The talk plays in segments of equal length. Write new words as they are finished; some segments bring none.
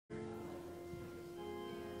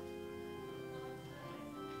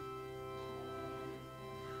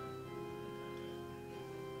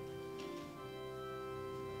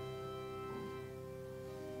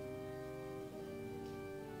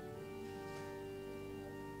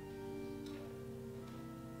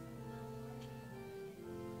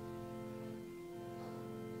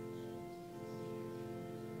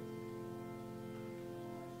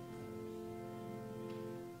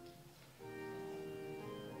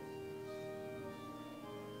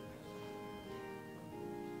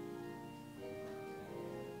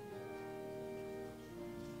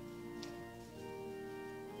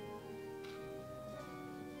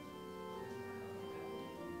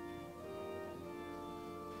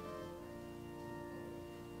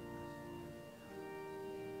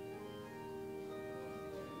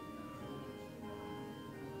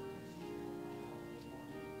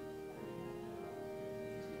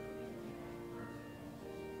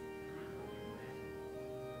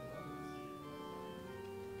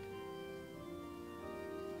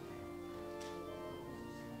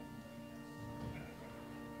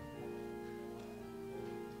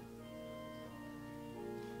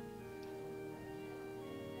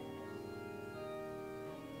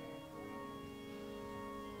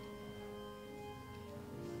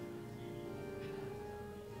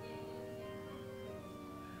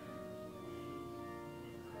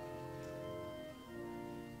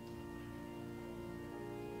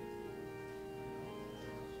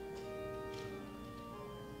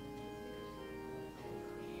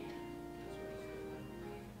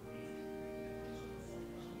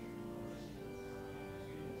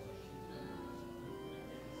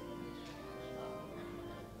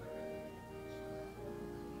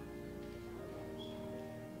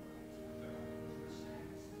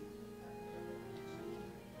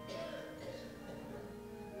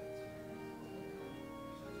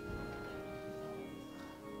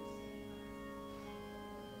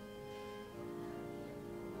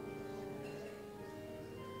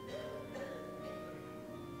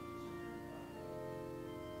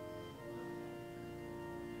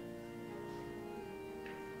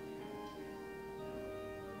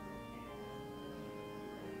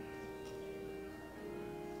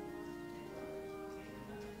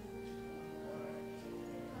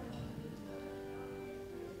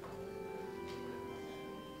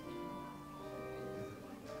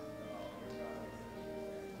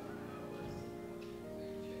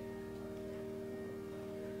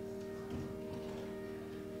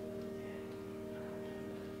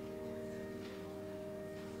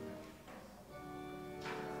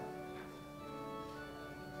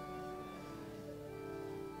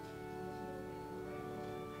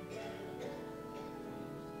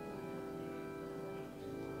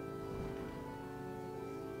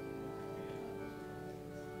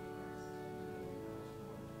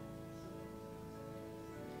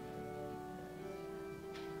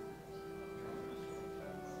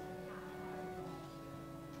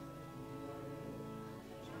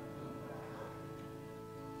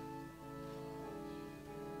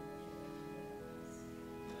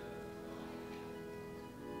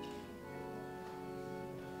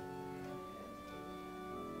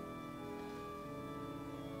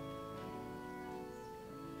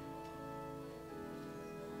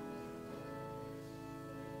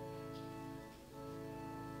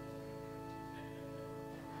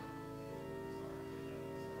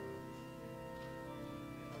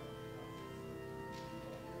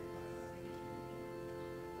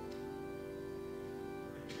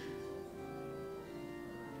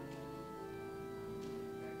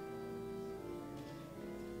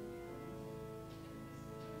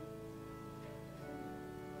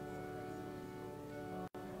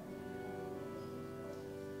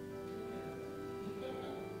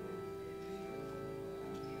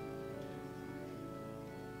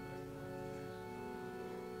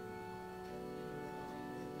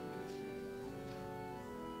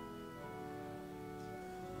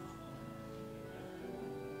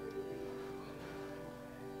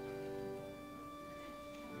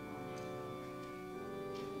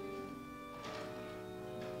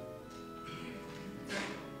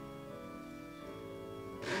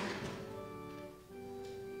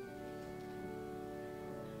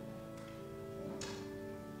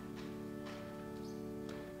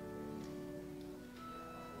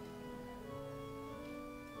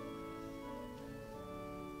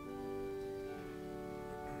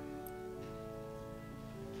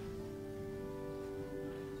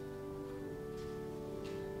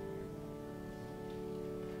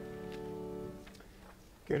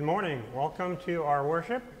Good morning. Welcome to our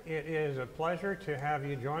worship. It is a pleasure to have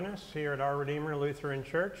you join us here at Our Redeemer Lutheran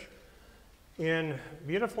Church in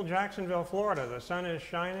beautiful Jacksonville, Florida. The sun is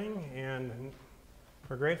shining, and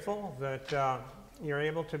we're grateful that you're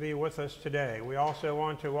able to be with us today. We also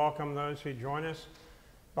want to welcome those who join us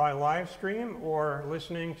by live stream or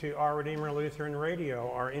listening to Our Redeemer Lutheran Radio,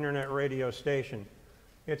 our internet radio station.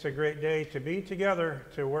 It's a great day to be together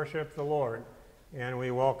to worship the Lord, and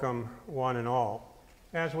we welcome one and all.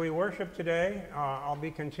 As we worship today, I'll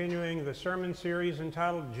be continuing the sermon series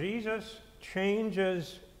entitled Jesus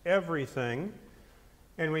Changes Everything.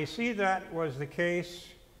 And we see that was the case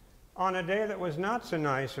on a day that was not so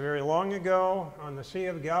nice very long ago on the Sea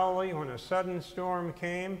of Galilee when a sudden storm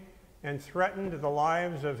came and threatened the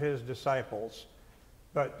lives of his disciples.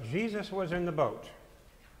 But Jesus was in the boat,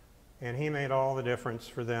 and he made all the difference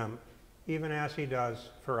for them, even as he does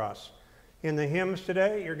for us. In the hymns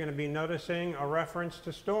today, you're going to be noticing a reference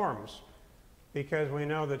to storms, because we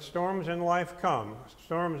know that storms in life come,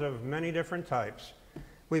 storms of many different types.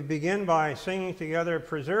 We begin by singing together,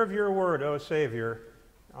 "Preserve Your Word, O Savior,"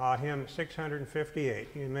 hymn 658.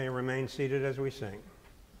 You may remain seated as we sing.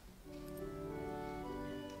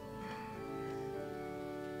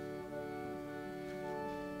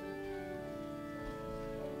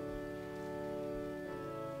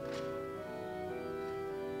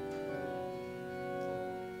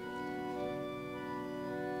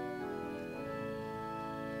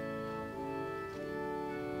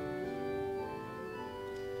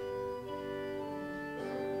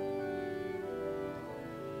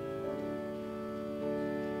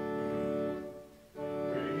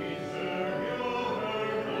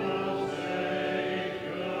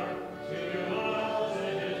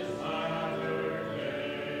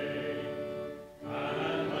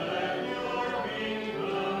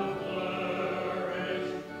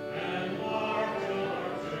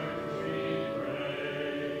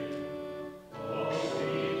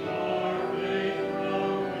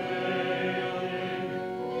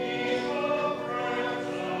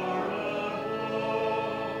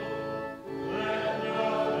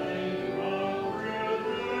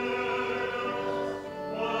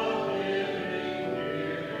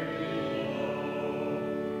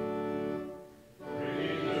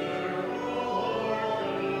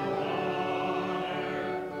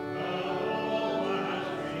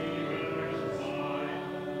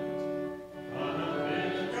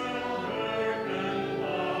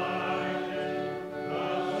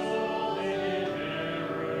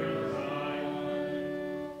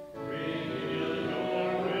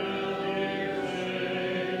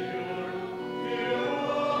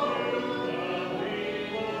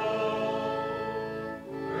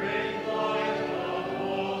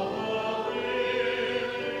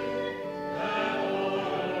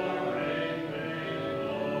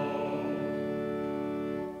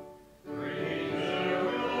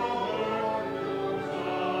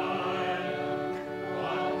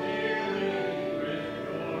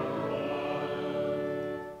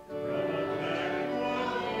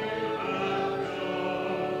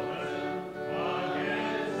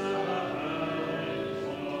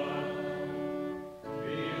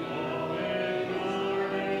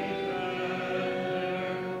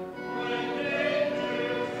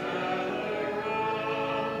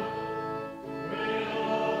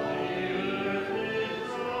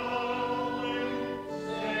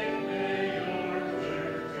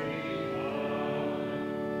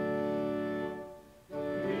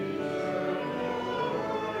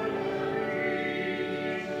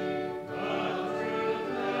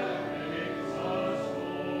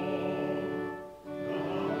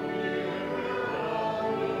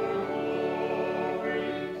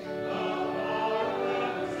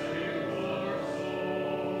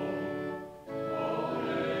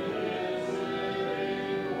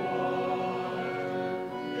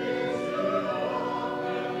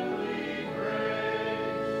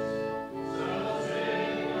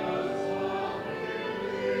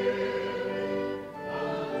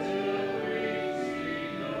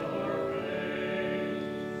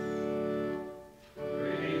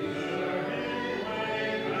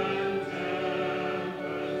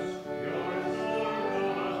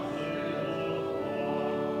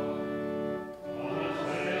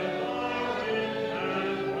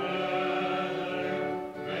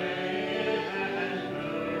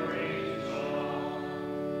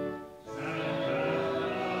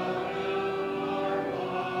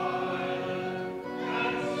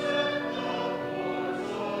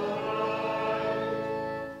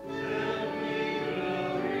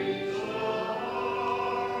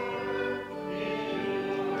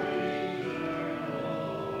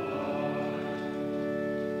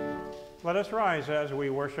 Let us rise as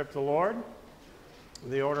we worship the Lord.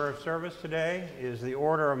 The order of service today is the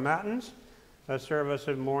order of matins, a service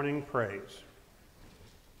of morning praise.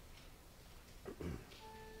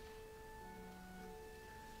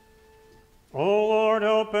 O Lord,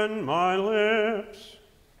 open my lips.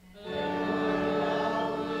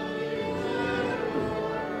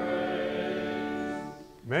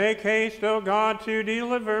 Make haste, O God, to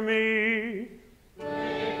deliver me.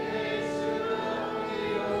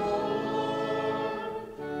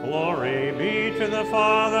 Glory be to the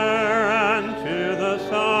Father, and to the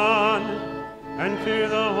Son, and to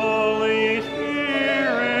the Holy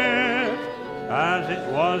Spirit, as it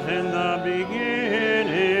was in the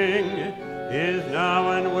beginning, is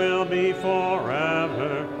now, and will be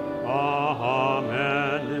forever.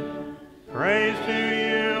 Amen. Praise to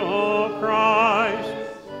you, O Christ.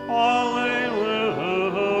 Alleluia.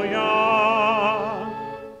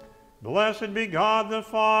 Blessed be God the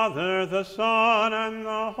Father, the Son, and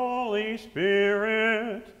the Holy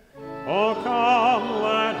Spirit. O come,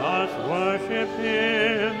 let us worship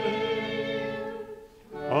him.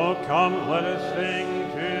 O come, let us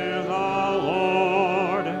sing to the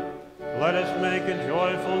Lord. Let us make a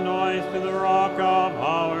joyful noise to the rock of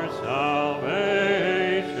our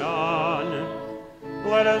salvation.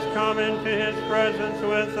 Let us come into his presence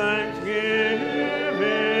with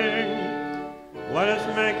thanksgiving. Let us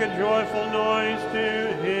make a joyful noise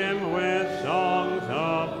to him with songs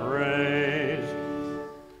of praise.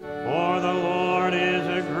 For the Lord is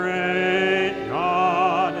a great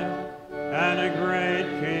God, and a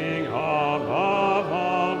great King above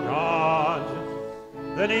all gods.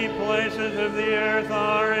 The deep places of the earth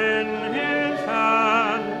are in his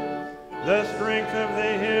hand. The strength of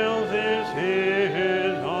the hills is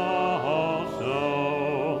his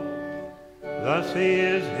also. The sea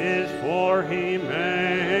is his, for he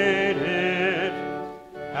made it,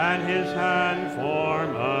 and his hand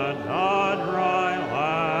formed the dry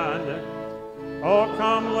land. Oh,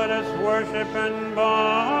 come, let us worship and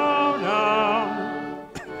bow down.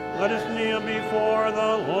 Let us kneel before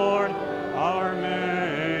the Lord our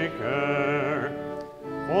Maker.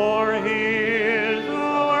 For he is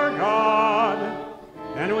our God,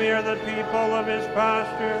 and we are the people of his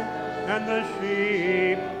pasture, and the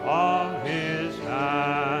sheep of his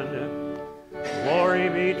hand. Glory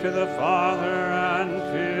be to the Father, and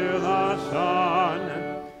to the Son,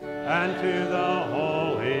 and to the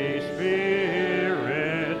Holy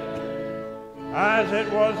Spirit, as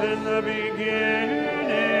it was in the beginning,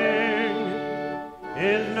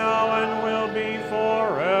 is now, and will be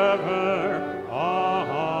forever.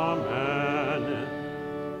 Amen.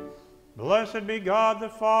 Blessed be God the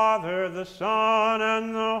Father, the Son,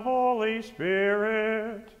 and the Holy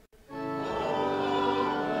Spirit.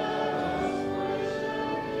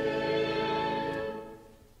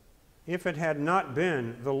 If it had not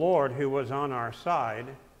been the Lord who was on our side,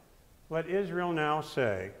 let Israel now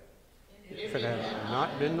say, if it had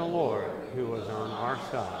not been the Lord who was on our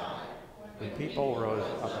side, when people rose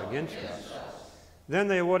up against us, then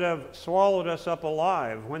they would have swallowed us up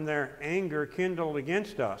alive when their anger kindled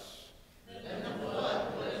against us. Then the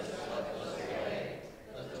flood would have swept us away,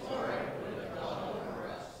 the torrent would have gone over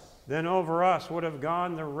us. Then over us would have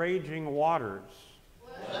gone the raging waters.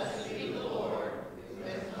 Blessed be the Lord, who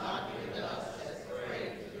has not given us as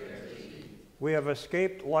prey to their teeth. We have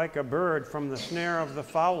escaped like a bird from the snare of the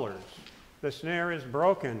fowlers. The snare is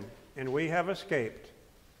broken, and we have escaped.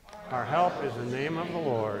 Our help is the name of the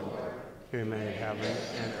Lord, who made heaven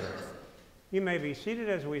and earth. You may be seated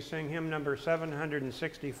as we sing hymn number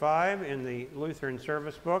 765 in the Lutheran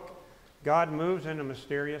Service Book, God Moves in a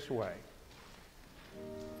Mysterious Way.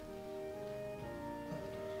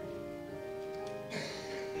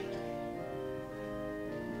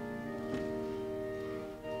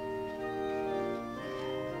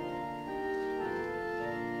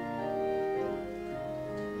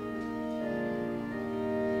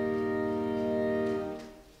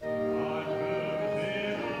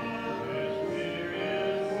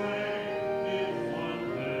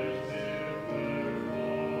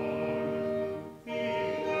 He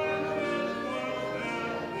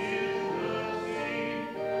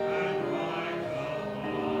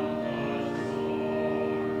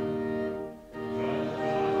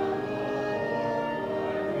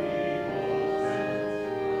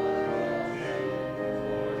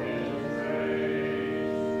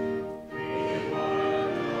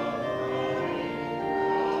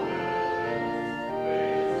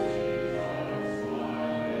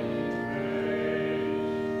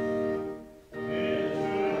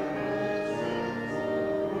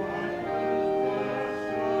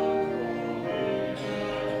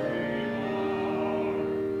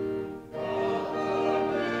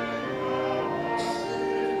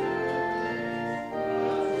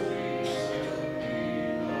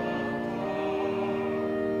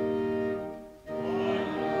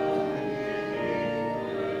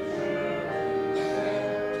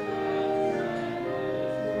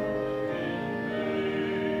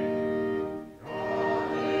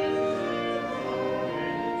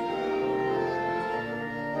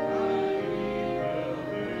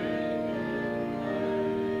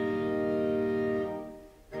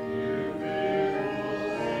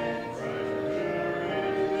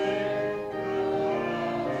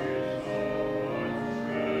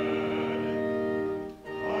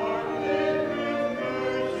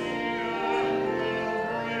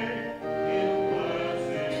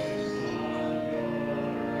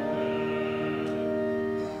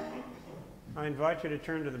I invite you to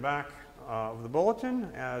turn to the back of the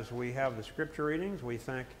bulletin as we have the scripture readings. We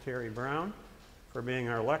thank Terry Brown for being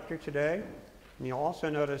our lector today. And you'll also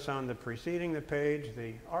notice on the preceding the page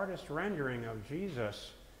the artist rendering of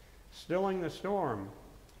Jesus stilling the storm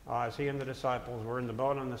as he and the disciples were in the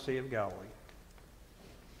boat on the Sea of Galilee.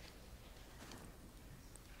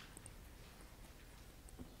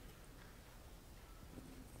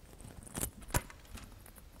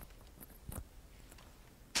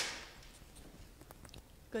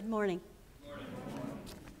 Good morning. Good morning.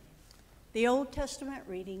 The Old Testament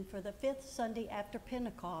reading for the fifth Sunday after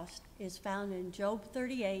Pentecost is found in Job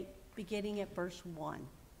 38, beginning at verse 1.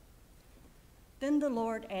 Then the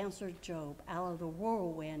Lord answered Job out of the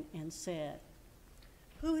whirlwind and said,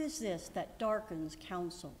 "Who is this that darkens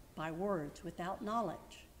counsel by words without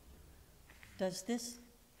knowledge? Does this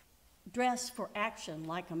dress for action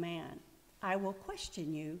like a man? I will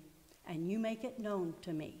question you, and you make it known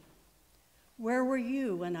to me. Where were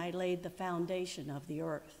you when I laid the foundation of the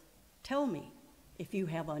earth? Tell me if you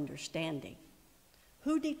have understanding.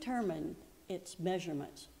 Who determined its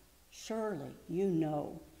measurements? Surely you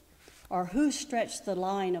know. Or who stretched the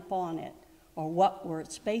line upon it? Or what were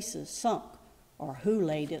its bases sunk? Or who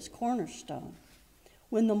laid its cornerstone?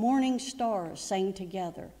 When the morning stars sang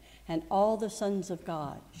together, and all the sons of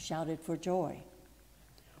God shouted for joy?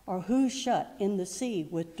 Or who shut in the sea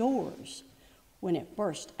with doors when it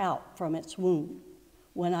burst out from its womb,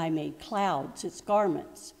 when I made clouds its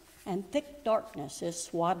garments, and thick darkness its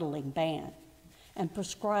swaddling band, and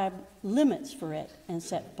prescribed limits for it, and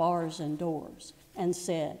set bars and doors, and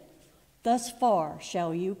said, thus far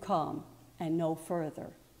shall you come, and no further.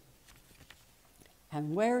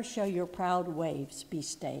 And where shall your proud waves be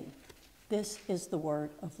stayed? This is the word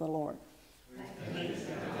of the Lord. Thanks be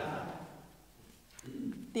to God.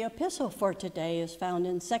 The epistle for today is found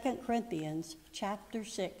in 2 Corinthians chapter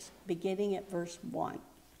 6, beginning at verse 1.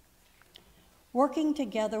 Working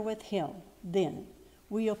together with him, then,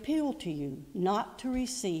 we appeal to you not to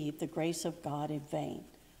receive the grace of God in vain.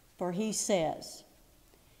 For he says,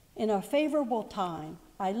 in a favorable time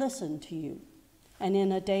I listened to you, and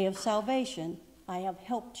in a day of salvation I have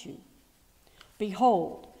helped you.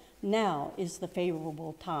 Behold, now is the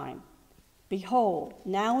favorable time. Behold,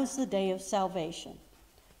 now is the day of salvation.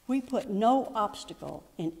 We put no obstacle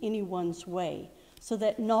in anyone's way, so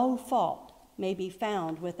that no fault may be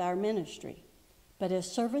found with our ministry. But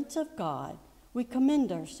as servants of God, we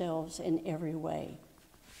commend ourselves in every way,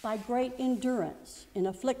 by great endurance in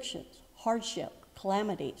afflictions, hardship,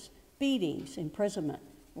 calamities, beatings, imprisonment,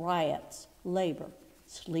 riots, labor,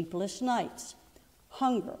 sleepless nights,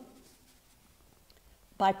 hunger,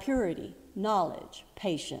 by purity, knowledge,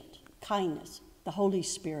 patience, kindness, the Holy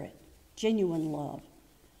Spirit, genuine love,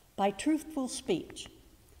 by truthful speech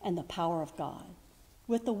and the power of God,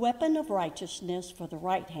 with the weapon of righteousness for the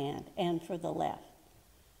right hand and for the left,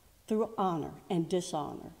 through honor and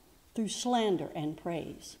dishonor, through slander and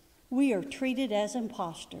praise. We are treated as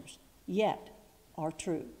impostors, yet are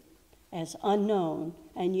true, as unknown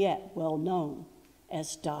and yet well known,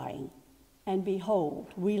 as dying, and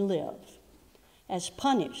behold, we live, as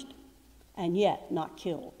punished and yet not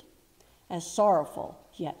killed, as sorrowful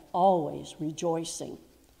yet always rejoicing,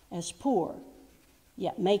 as poor,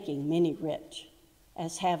 yet making many rich,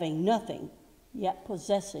 as having nothing, yet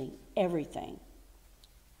possessing everything.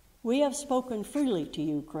 We have spoken freely to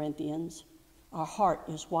you, Corinthians. Our heart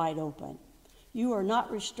is wide open. You are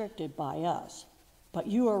not restricted by us, but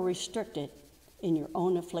you are restricted in your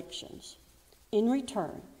own afflictions. In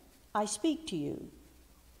return, I speak to you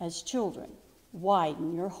as children.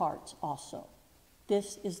 Widen your hearts also.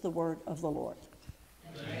 This is the word of the Lord.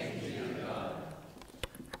 Thanks be to God.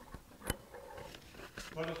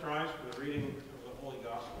 Let us rise for the reading of the Holy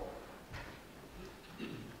Gospel.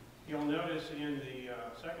 You'll notice in the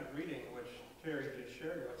second reading, which Terry just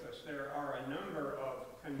shared with us, there are a number of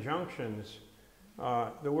conjunctions.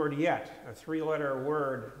 The word yet, a three-letter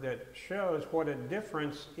word that shows what a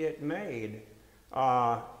difference it made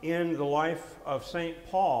in the life of St.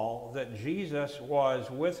 Paul, that Jesus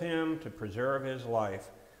was with him to preserve his life.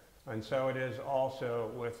 And so it is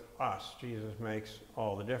also with us. Jesus makes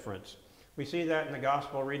all the difference. We see that in the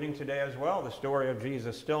gospel reading today as well, the story of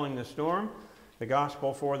Jesus stilling the storm. The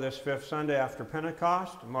gospel for this fifth Sunday after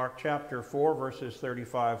Pentecost, Mark chapter 4, verses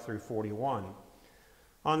 35 through 41.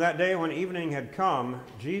 On that day when evening had come,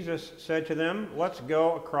 Jesus said to them, let's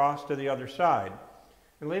go across to the other side.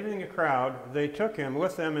 And leaving the crowd, they took him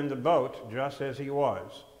with them in the boat, just as he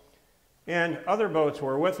was. And other boats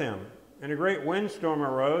were with him. And a great windstorm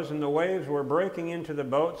arose, and the waves were breaking into the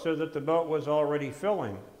boat, so that the boat was already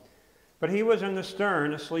filling. But he was in the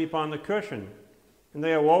stern, asleep on the cushion. And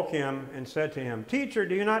they awoke him and said to him, Teacher,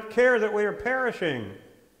 do you not care that we are perishing?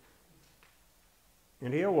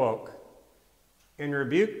 And he awoke and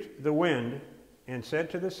rebuked the wind and said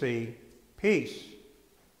to the sea, Peace,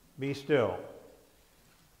 be still.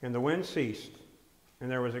 And the wind ceased, and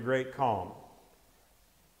there was a great calm.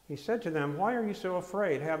 He said to them, Why are you so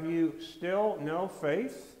afraid? Have you still no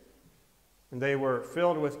faith? And they were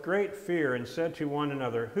filled with great fear and said to one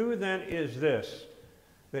another, Who then is this,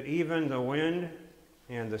 that even the wind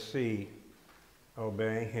and the sea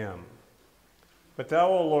obey him? But thou,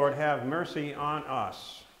 O Lord, have mercy on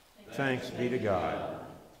us. Thanks be to God.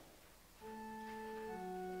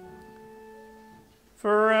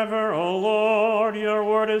 Forever, O Lord, your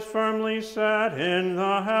word is firmly set in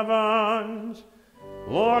the heavens.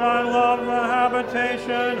 Lord, I love the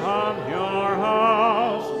habitation of your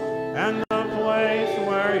house and the place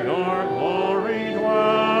where your glory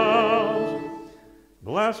dwells.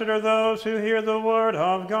 Blessed are those who hear the word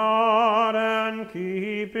of God and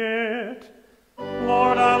keep it.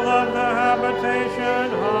 Lord, I love the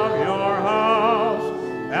habitation of your house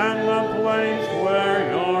and the place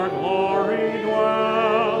where your glory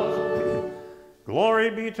dwells. Glory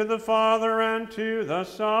be to the Father, and to the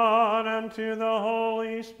Son, and to the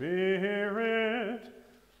Holy Spirit.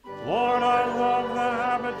 Lord, I love the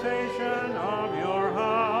habitation of your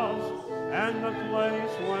house and the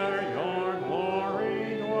place where your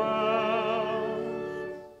glory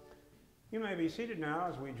dwells. You may be seated now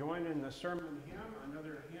as we join in the sermon hymn,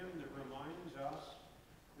 another hymn that reminds us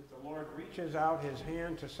that the Lord reaches out his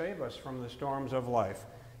hand to save us from the storms of life.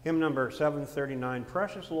 Hymn number 739,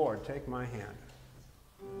 Precious Lord, Take My Hand.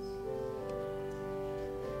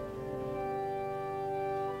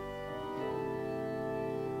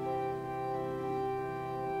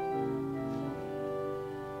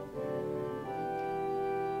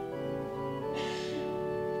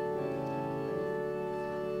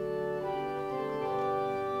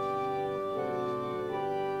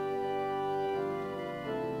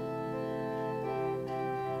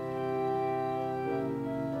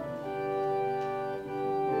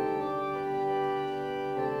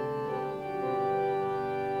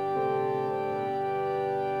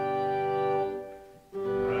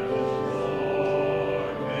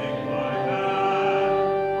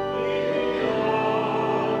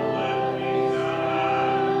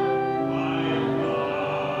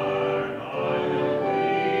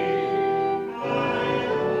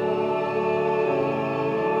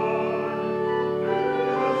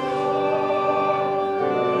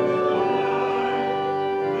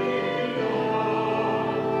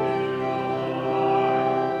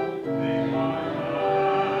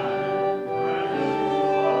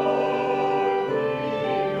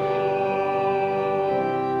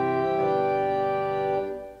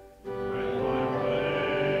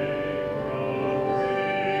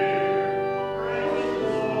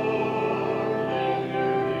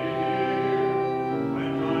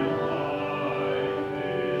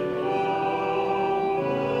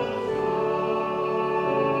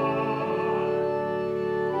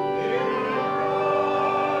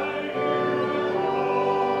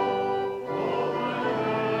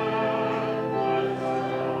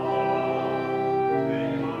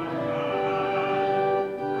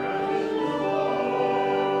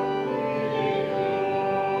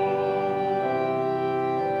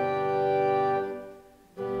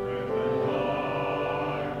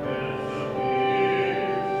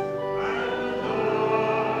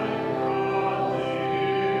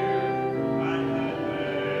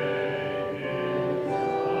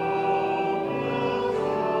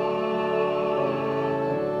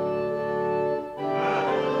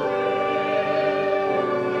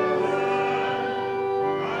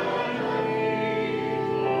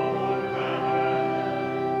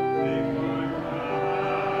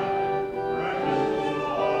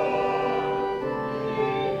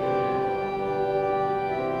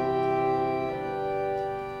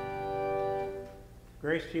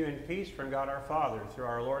 Grace to you and peace from God our Father, through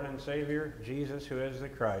our Lord and Savior, Jesus, who is the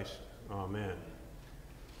Christ. Amen.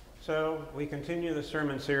 So, we continue the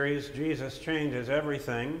sermon series, Jesus Changes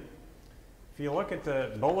Everything. If you look at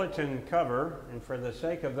the bulletin cover, and for the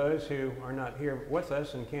sake of those who are not here with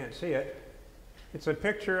us and can't see it, it's a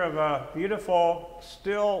picture of a beautiful,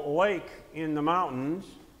 still lake in the mountains.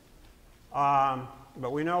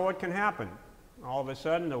 But we know what can happen. All of a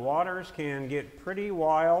sudden, the waters can get pretty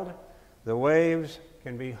wild. The waves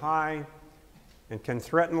can be high and can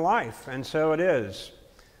threaten life. And so it is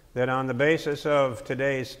that on the basis of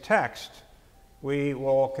today's text, we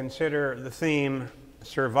will consider the theme,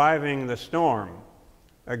 Surviving the Storm.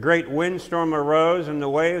 A great windstorm arose and the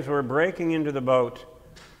waves were breaking into the boat,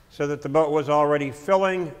 so that the boat was already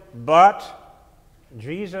filling, but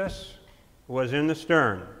Jesus was in the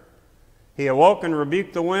stern. He awoke and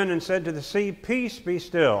rebuked the wind and said to the sea, "Peace, be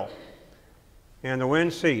still." And the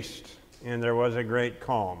wind ceased, and there was a great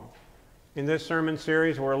calm. In this sermon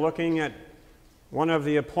series, we're looking at one of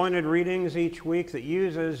the appointed readings each week that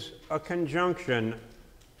uses a conjunction,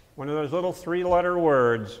 one of those little three-letter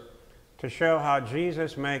words, to show how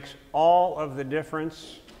Jesus makes all of the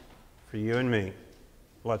difference for you and me.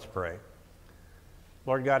 Let's pray.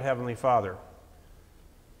 Lord God, Heavenly Father,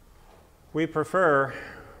 we prefer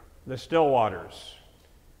the still waters.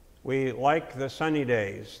 We like the sunny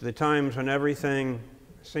days, the times when everything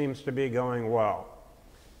seems to be going well.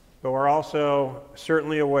 But we're also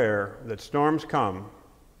certainly aware that storms come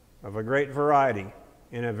of a great variety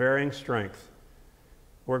and of varying strength.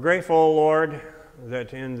 We're grateful, Lord,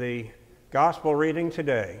 that in the gospel reading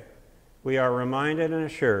today, we are reminded and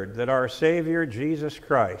assured that our Savior, Jesus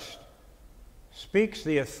Christ, speaks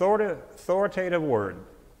the authoritative word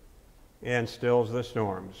and stills the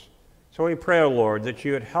storms. So we pray, O Lord, that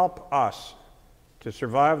you would help us to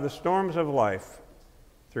survive the storms of life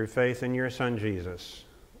through faith in your Son, Jesus.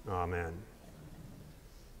 Amen.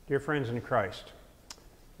 Dear friends in Christ,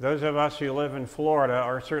 those of us who live in Florida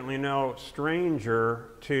are certainly no stranger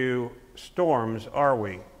to storms, are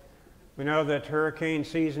we? We know that hurricane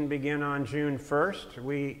season began on June 1st.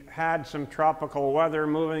 We had some tropical weather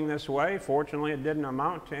moving this way. Fortunately, it didn't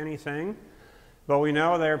amount to anything. But we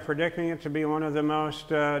know they're predicting it to be one of the most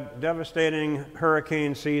devastating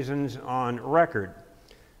hurricane seasons on record.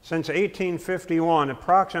 Since 1851,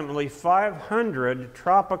 approximately 500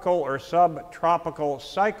 tropical or subtropical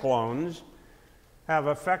cyclones have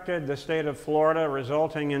affected the state of Florida,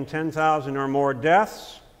 resulting in 10,000 or more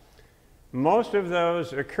deaths, most of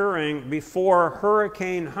those occurring before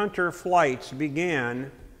Hurricane Hunter flights began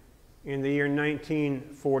in the year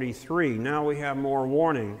 1943. Now we have more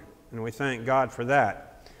warning, and we thank God for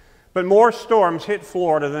that. But more storms hit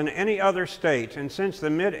Florida than any other state, and since the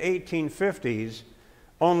mid-1850s,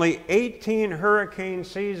 only 18 hurricane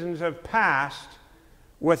seasons have passed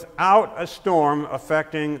without a storm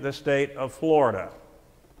affecting the state of Florida.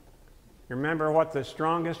 You remember what the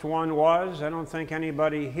strongest one was? I don't think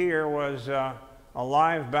anybody here was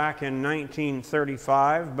alive back in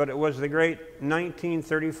 1935, but it was the great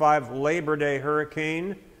 1935 Labor Day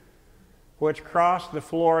hurricane, which crossed the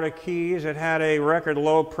Florida Keys. It had a record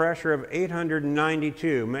low pressure of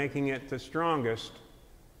 892, making it the strongest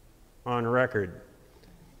on record.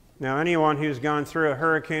 Now, anyone who's gone through a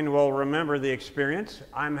hurricane will remember the experience.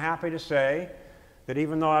 I'm happy to say that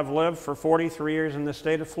even though I've lived for 43 years in the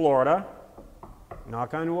state of Florida,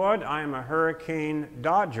 knock on wood, I am a hurricane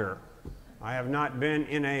dodger. I have not been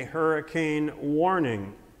in a hurricane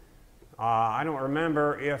warning. I don't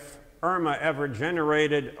remember if Irma ever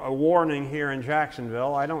generated a warning here in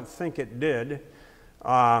Jacksonville. I don't think it did.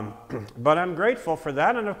 But I'm grateful for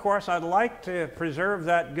that, and of course I'd like to preserve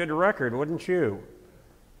that good record, wouldn't you?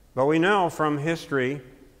 But we know from history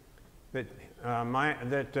that,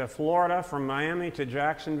 Florida, from Miami to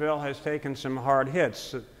Jacksonville, has taken some hard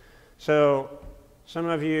hits. So some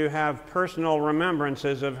of you have personal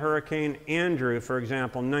remembrances of Hurricane Andrew, for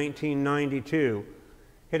example, 1992,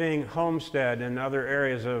 hitting Homestead and other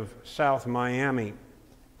areas of South Miami.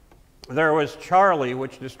 There was Charlie,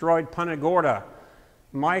 which destroyed Punta Gorda,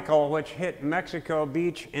 Michael, which hit Mexico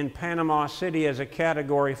Beach in Panama City as a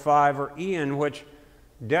Category 5, or Ian, which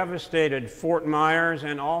devastated Fort Myers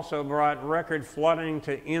and also brought record flooding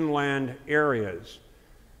to inland areas.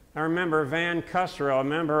 I remember Van Cusserell, a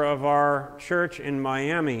member of our church in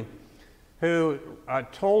Miami, who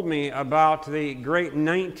told me about the great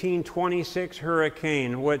 1926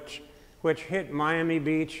 hurricane which hit Miami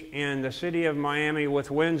Beach and the city of Miami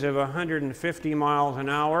with winds of 150 miles an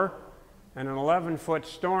hour and an 11-foot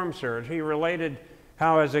storm surge. He related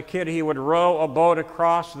how as a kid he would row a boat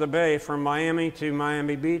across the bay from Miami to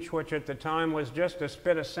Miami Beach, which at the time was just a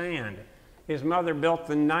spit of sand. His mother built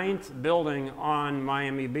the 9th building on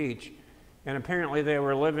Miami Beach, and apparently they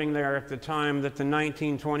were living there at the time that the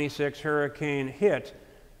 1926 hurricane hit,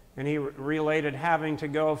 and he related having to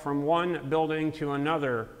go from one building to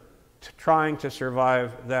another trying to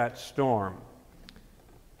survive that storm.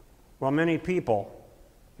 Well, many people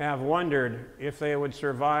have wondered if they would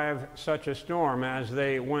survive such a storm as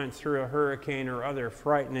they went through a hurricane or other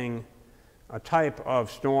frightening type of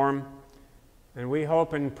storm. And we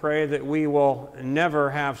hope and pray that we will never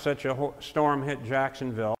have such a storm hit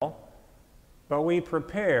Jacksonville. But we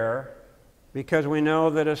prepare because we know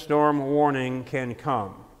that a storm warning can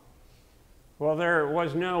come. Well, there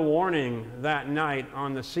was no warning that night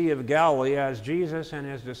on the Sea of Galilee as Jesus and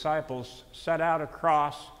his disciples set out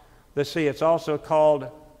across the sea. It's also called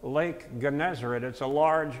Lake Gennesaret. It's a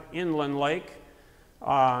large inland lake.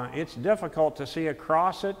 It's difficult to see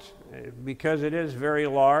across it because it is very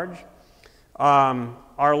large.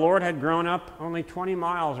 Our Lord had grown up only 20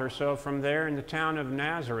 miles or so from there in the town of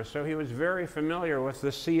Nazareth, so he was very familiar with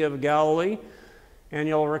the Sea of Galilee. And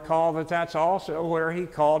you'll recall that that's also where he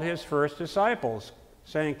called his first disciples,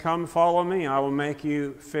 saying, "Come follow me, I will make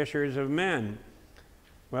you fishers of men."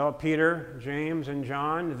 Well, Peter, James, and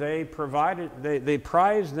John, they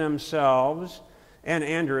prized themselves, and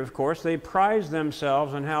Andrew, of course, they prized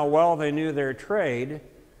themselves on how well they knew their trade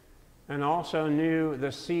and also knew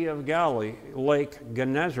the Sea of Galilee, Lake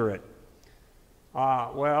Gennesaret.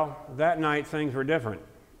 Well, that night things were different.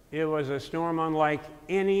 It was a storm unlike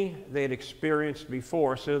any they'd experienced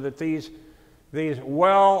before, so that these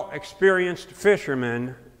well-experienced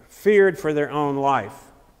fishermen feared for their own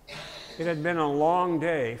life. It had been a long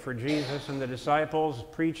day for Jesus and the disciples,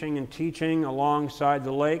 preaching and teaching alongside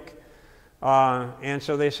the lake. And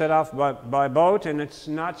so they set off by boat, and it's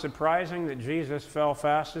not surprising that Jesus fell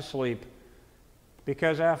fast asleep.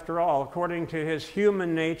 Because after all, according to his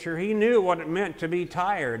human nature, he knew what it meant to be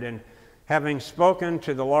tired, and having spoken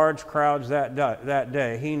to the large crowds that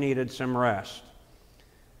day, he needed some rest.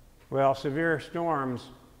 Well, severe storms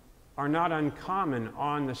are not uncommon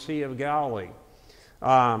on the Sea of Galilee.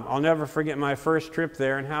 I'll never forget my first trip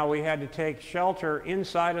there and how we had to take shelter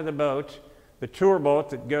inside of the boat, the tour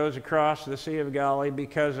boat that goes across the Sea of Galilee,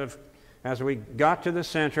 because as we got to the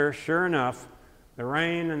center, sure enough, the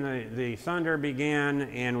rain and the thunder began,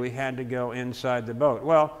 and we had to go inside the boat.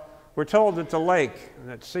 Well, we're told that the lake,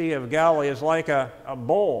 that Sea of Galilee, is like a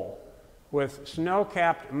bowl with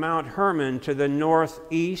snow-capped Mount Hermon to the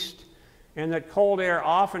northeast, and that cold air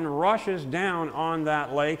often rushes down on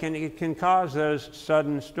that lake, and it can cause those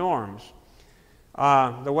sudden storms.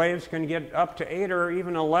 The waves can get up to 8 or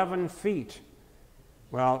even 11 feet.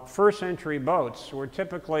 Well, first-century boats were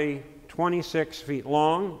typically 26 feet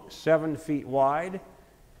long, 7 feet wide,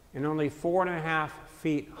 and only 4.5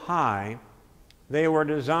 feet high. They were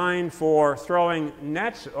designed for throwing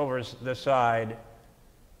nets over the side,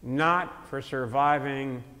 not for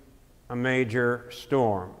surviving a major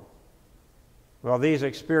storm. Well, these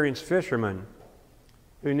experienced fishermen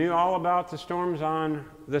who knew all about the storms on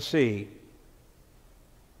the sea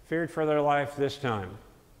feared for their life this time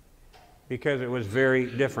because it was very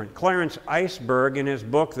different. Clarence Iceberg, in his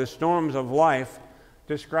book, The Storms of Life,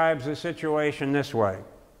 describes the situation this way.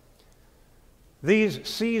 These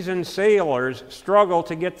seasoned sailors struggle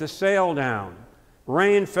to get the sail down.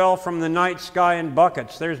 Rain fell from the night sky in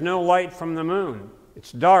buckets. There's no light from the moon.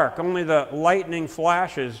 It's dark. Only the lightning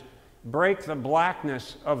flashes break the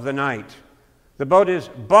blackness of the night. The boat is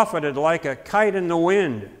buffeted like a kite in the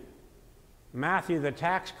wind. Matthew, the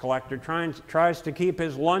tax collector, tries to keep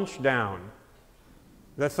his lunch down.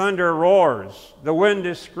 The thunder roars. The wind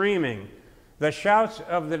is screaming. The shouts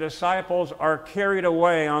of the disciples are carried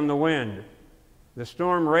away on the wind. The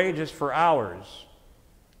storm rages for hours.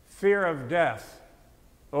 Fear of death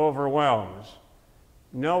overwhelms.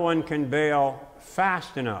 No one can bail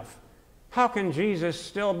fast enough. How can Jesus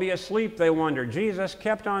still be asleep, they wonder. Jesus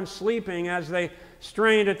kept on sleeping as they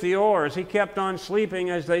strained at the oars. He kept on sleeping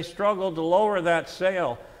as they struggled to lower that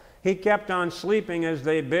sail. He kept on sleeping as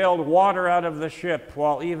they bailed water out of the ship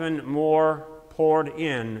while even more poured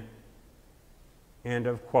in. End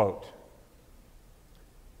of quote.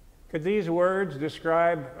 Could these words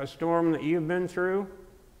describe a storm that you've been through?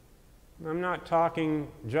 I'm not talking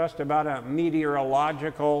just about a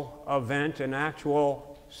meteorological event, an actual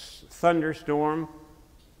thunderstorm,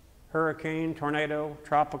 hurricane, tornado,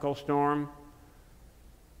 tropical storm.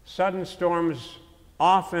 Sudden storms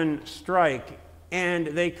often strike, and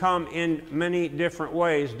they come in many different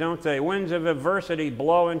ways, don't they? Winds of adversity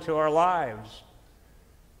blow into our lives.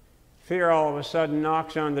 Fear all of a sudden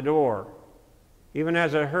knocks on the door. Even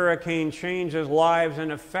as a hurricane changes lives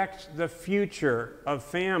and affects the future of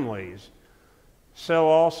families, so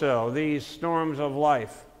also these storms of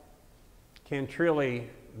life can truly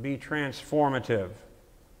be transformative.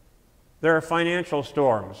 There are financial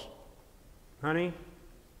storms. Honey,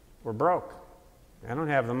 we're broke. I don't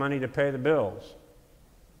have the money to pay the bills.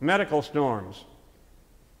 Medical storms.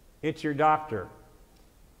 It's your doctor.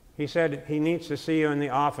 He said he needs to see you in the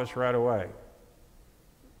office right away.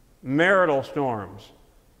 Marital storms.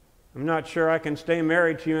 I'm not sure I can stay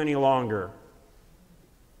married to you any longer.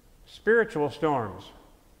 Spiritual storms.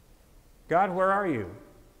 God, where are you?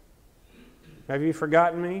 Have you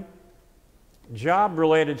forgotten me?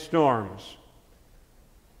 Job-related storms.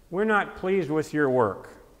 We're not pleased with your work.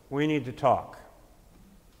 We need to talk.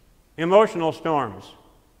 Emotional storms.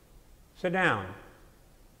 Sit down.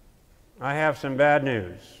 I have some bad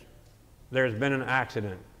news. There's been an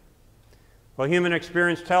accident. Well, human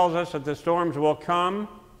experience tells us that the storms will come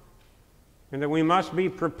and that we must be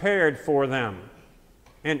prepared for them.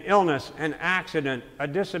 An illness, an accident, a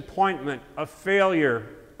disappointment, a failure,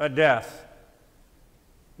 a death.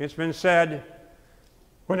 It's been said,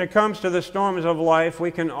 when it comes to the storms of life,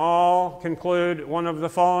 we can all conclude one of the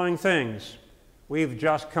following things. We've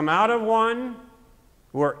just come out of one,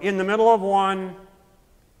 we're in the middle of one,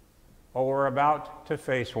 or we're about to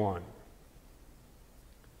face one.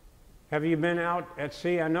 Have you been out at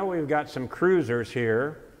sea? I know we've got some cruisers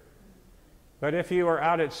here, but if you were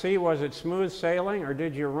out at sea, was it smooth sailing or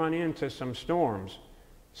did you run into some storms?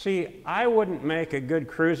 See, I wouldn't make a good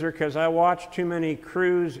cruiser because I watch too many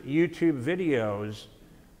cruise YouTube videos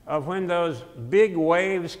of when those big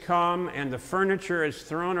waves come and the furniture is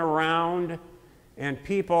thrown around and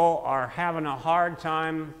people are having a hard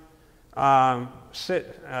time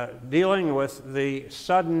dealing with the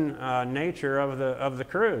sudden nature of the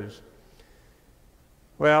cruise.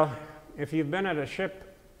 Well, if you've been on a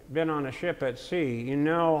ship at sea, you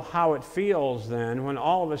know how it feels then when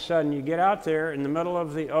all of a sudden you get out there in the middle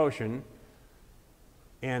of the ocean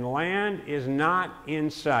and land is not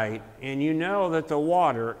in sight, and you know that the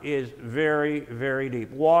water is very, very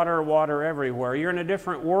deep. Water everywhere. You're in a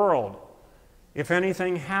different world. If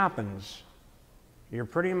anything happens, you're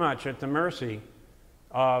pretty much at the mercy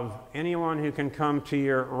of anyone who can come to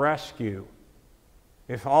your rescue.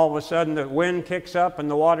 If all of a sudden the wind kicks up and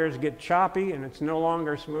the waters get choppy and it's no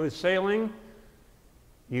longer smooth sailing,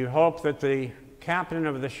 you hope that the captain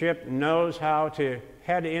of the ship knows how to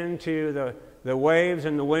head into the waves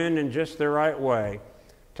and the wind in just the right way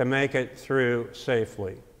to make it through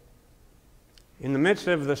safely. In the midst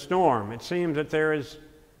of the storm, it seems that there is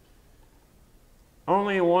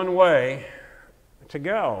only one way to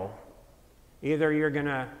go. Either you're going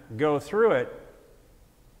to go through it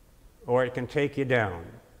or it can take you down.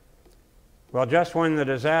 Well, just when the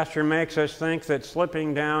disaster makes us think that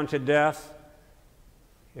slipping down to death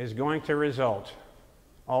is going to result,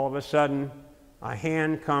 all of a sudden a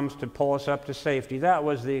hand comes to pull us up to safety. That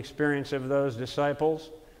was the experience of those disciples.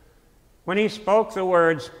 When he spoke the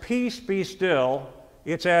words, "Peace, be still,"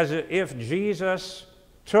 it's as if Jesus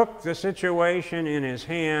took the situation in his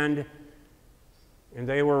hand and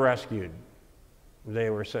they were rescued. They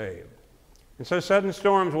were saved. And so sudden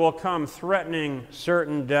storms will come threatening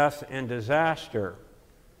certain death and disaster.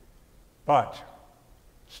 But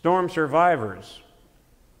storm survivors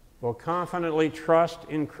will confidently trust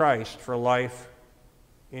in Christ for life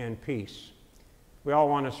and peace. We all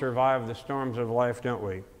want to survive the storms of life, don't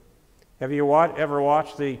we? Have you ever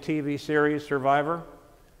watched the TV series Survivor?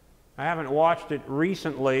 I haven't watched it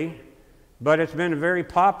recently, but it's been very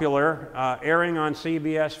popular, airing on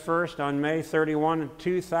CBS first on May 31,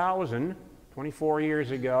 2000, 24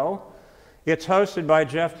 years ago. It's hosted by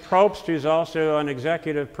Jeff Probst, who's also an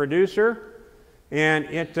executive producer, and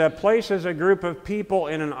it places a group of people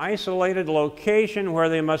in an isolated location where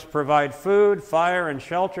they must provide food, fire, and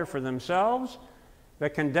shelter for themselves. The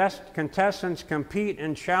contestants compete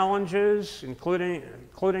in challenges,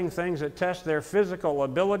 including things that test their physical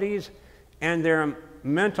abilities and their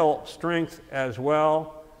mental strength as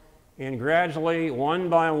well. And gradually, one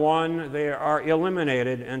by one, they are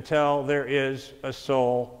eliminated until there is a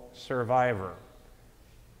sole survivor.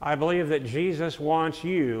 I believe that Jesus wants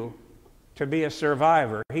you to be a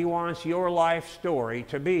survivor. He wants your life story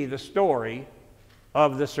to be the story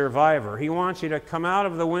of the survivor. He wants you to come out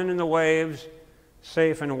of the wind and the waves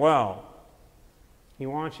safe and well. He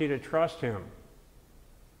wants you to trust him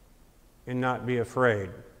and not be afraid.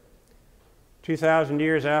 2,000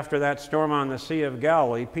 years after that storm on the Sea of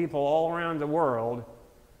Galilee, people all around the world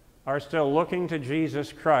are still looking to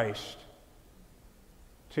Jesus Christ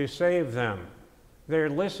to save them.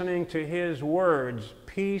 They're listening to his words,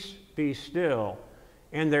 "Peace, be still,"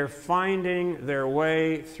 and they're finding their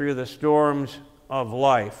way through the storms of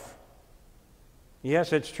life.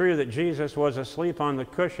 Yes, it's true that Jesus was asleep on the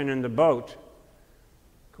cushion in the boat.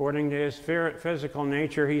 According to his physical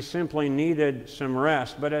nature, he simply needed some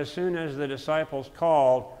rest. But as soon as the disciples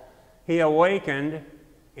called, he awakened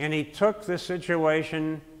and he took the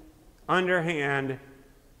situation underhand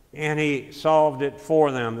and he solved it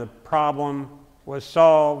for them. The problem was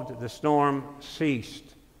solved, the storm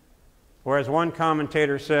ceased. Or as one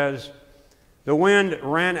commentator says, the wind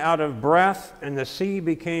ran out of breath and the sea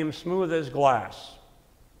became smooth as glass.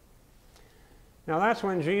 Now that's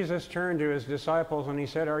when Jesus turned to his disciples and he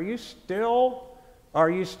said, Are you still,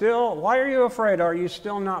 why are you afraid? Are you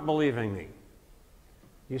still not believing me?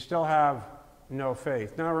 You still have no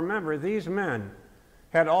faith. Now remember, these men,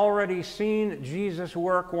 had already seen Jesus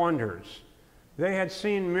work wonders. They had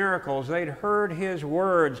seen miracles. They'd heard his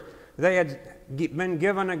words. They had been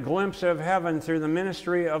given a glimpse of heaven through the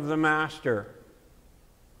ministry of the Master.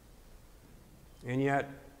 And yet,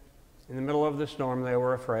 in the middle of the storm, they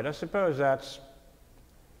were afraid. I suppose that's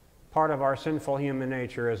part of our sinful human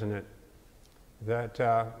nature, isn't it?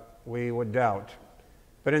 That we would doubt.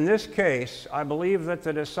 But in this case, I believe that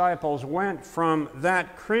the disciples went from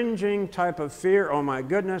that cringing type of fear, oh my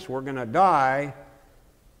goodness, we're going to die,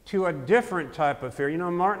 to a different type of fear. You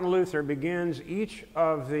know, Martin Luther begins each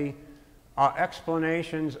of the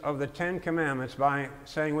explanations of the Ten Commandments by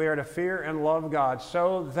saying we are to fear and love God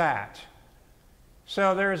so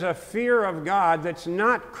there's a fear of God that's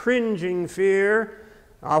not cringing fear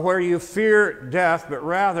where you fear death, but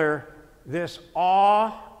rather this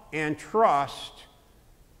awe and trust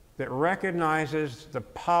that recognizes the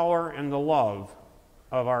power and the love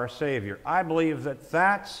of our Savior. I believe that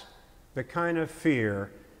that's the kind of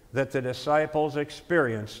fear that the disciples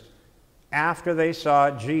experienced after they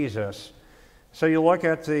saw Jesus. So you look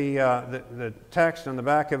at the text on the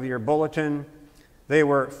back of your bulletin. They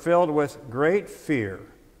were filled with great fear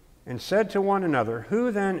and said to one another,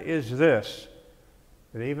 "Who then is this,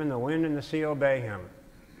 that even the wind and the sea obey him?"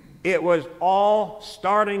 It was all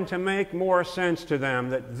starting to make more sense to them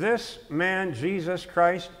that this man, Jesus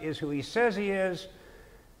Christ, is who he says he is.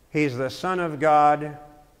 He's the Son of God,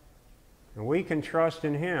 and we can trust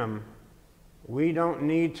in him. We don't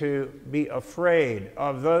need to be afraid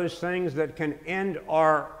of those things that can end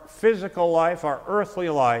our physical life, our earthly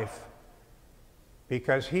life,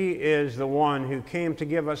 because he is the one who came to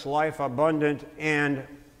give us life abundant and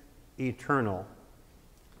eternal.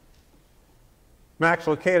 Max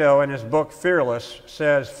Lucado, in his book Fearless,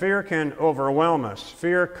 says, "Fear can overwhelm us.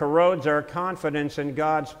 Fear corrodes our confidence in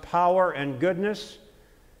God's power and goodness.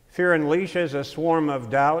 Fear unleashes a swarm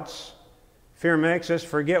of doubts. Fear makes us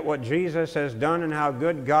forget what Jesus has done and how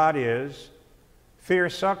good God is.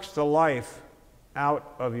 Fear sucks the life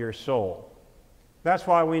out of your soul." That's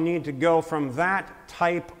why we need to go from that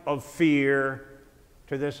type of fear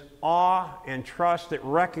to this awe and trust that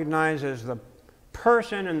recognizes the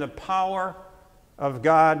person and the power of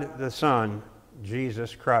God the Son,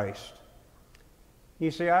 Jesus Christ.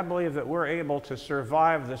 You see, I believe that we're able to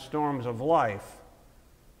survive the storms of life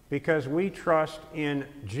because we trust in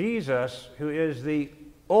Jesus, who is the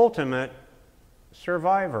ultimate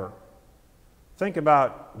survivor. Think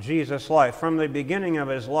about Jesus' life. From the beginning of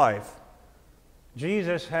his life,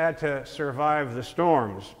 Jesus had to survive the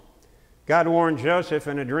storms. God warned Joseph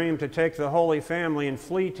in a dream to take the Holy Family and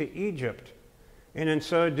flee to Egypt, and in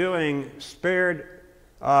so doing spared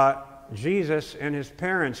Jesus and his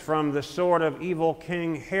parents from the sword of evil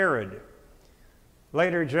King Herod.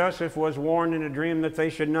 Later, Joseph was warned in a dream that they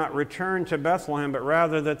should not return to Bethlehem, but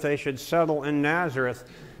rather that they should settle in Nazareth,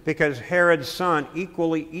 because Herod's son,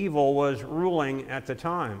 equally evil, was ruling at the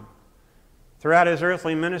time. Throughout his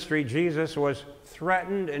earthly ministry, Jesus was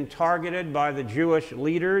threatened and targeted by the Jewish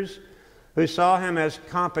leaders who saw him as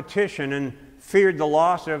competition and feared the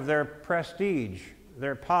loss of their prestige,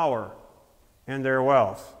 their power, and their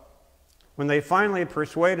wealth. When they finally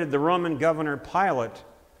persuaded the Roman governor Pilate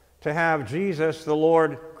to have Jesus the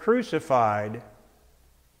Lord crucified,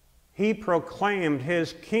 he proclaimed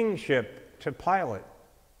his kingship to Pilate.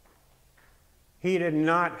 He did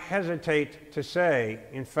not hesitate to say,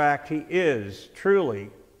 in fact, he is truly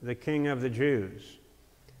the King of the Jews.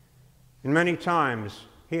 And many times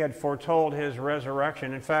he had foretold his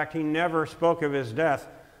resurrection. In fact, he never spoke of his death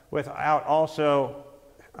without also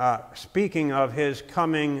speaking of his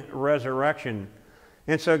coming resurrection.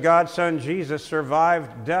 And so God's Son Jesus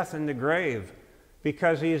survived death and the grave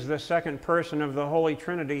because he's the second person of the Holy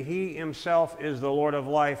Trinity. He himself is the Lord of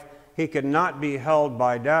life. He could not be held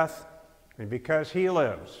by death. And because he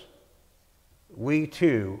lives, we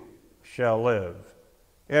too shall live.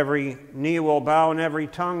 Every knee will bow and every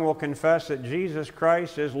tongue will confess that Jesus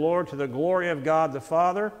Christ is Lord, to the glory of God the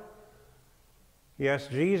Father. Yes,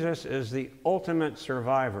 Jesus is the ultimate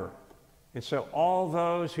survivor. And so all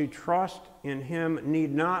those who trust in him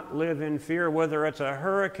need not live in fear, whether it's a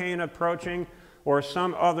hurricane approaching or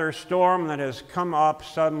some other storm that has come up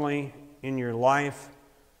suddenly in your life.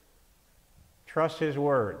 Trust his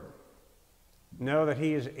word. Know that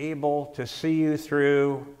he is able to see you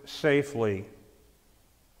through safely.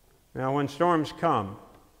 Now, when storms come,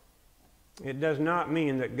 it does not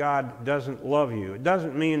mean that God doesn't love you. It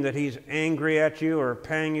doesn't mean that he's angry at you or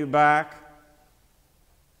paying you back.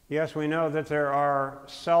 Yes, we know that there are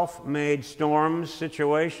self-made storms,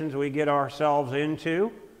 situations we get ourselves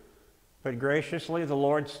into, but graciously the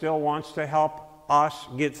Lord still wants to help us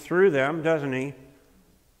get through them, doesn't he?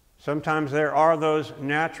 Sometimes there are those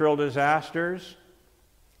natural disasters,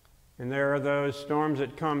 and there are those storms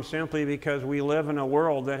that come simply because we live in a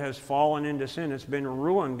world that has fallen into sin. It's been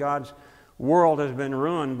ruined. God's world has been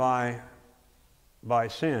ruined by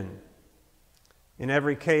sin. In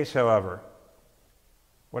every case, however,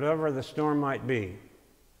 whatever the storm might be,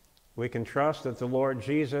 we can trust that the Lord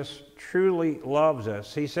Jesus truly loves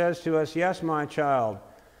us. He says to us, "Yes, my child,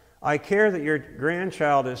 I care that your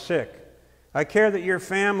grandchild is sick. I care that your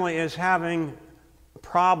family is having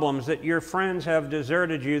problems, that your friends have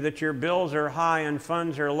deserted you, that your bills are high and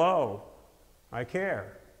funds are low. I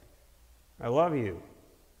care. I love you.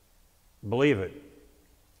 Believe it."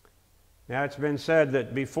 Now, it's been said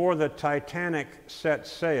that before the Titanic set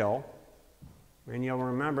sail, and you'll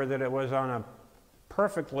remember that it was on a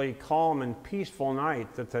perfectly calm and peaceful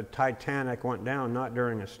night that the Titanic went down, not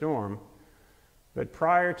during a storm. But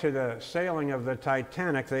prior to the sailing of the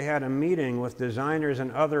Titanic, they had a meeting with designers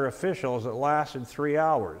and other officials that lasted 3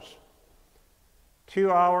 hours.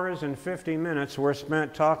 2 hours and 50 minutes were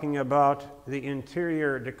spent talking about the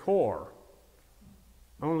interior decor.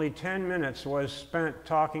 Only 10 minutes was spent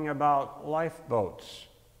talking about lifeboats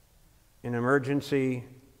and emergency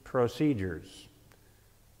procedures.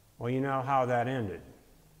 Well, you know how that ended.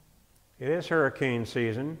 It is hurricane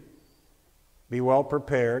season. Be well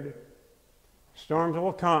prepared. Storms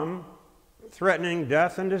will come, threatening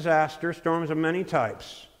death and disaster, storms of many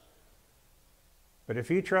types. But if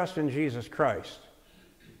you trust in Jesus Christ,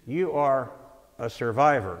 you are a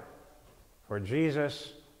survivor. For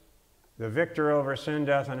Jesus, the victor over sin,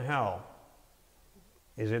 death, and hell,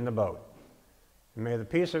 is in the boat. And may the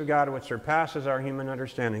peace of God, which surpasses our human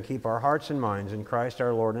understanding, keep our hearts and minds in Christ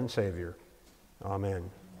our Lord and Savior.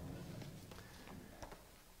 Amen.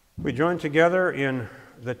 We join together in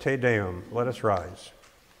the Te Deum. Let us rise.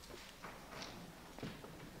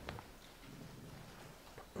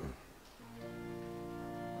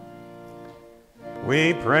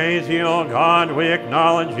 We praise you, O God. We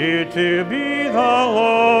acknowledge you to be the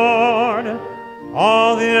Lord.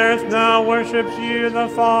 All the earth now worships you, the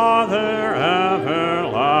Father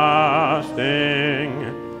everlasting.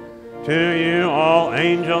 To you all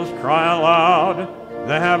angels cry aloud,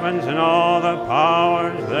 the heavens and all the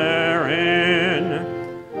powers therein.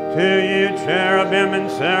 To you cherubim and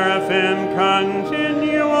seraphim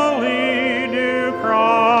continually do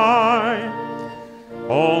cry,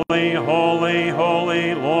 Holy, holy,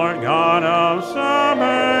 holy, Lord God of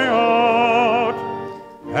Sabaoth.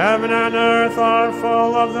 Heaven and earth are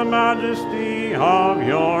full of the majesty of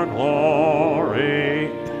your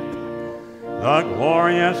glory. The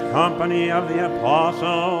glorious company of the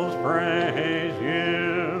apostles praise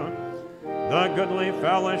you. The goodly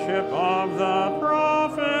fellowship of the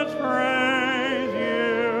prophets praise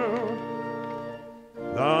you.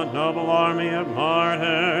 The noble army of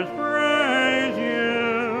martyrs praise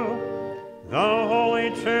you. The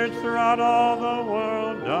holy church throughout all the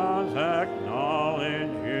world does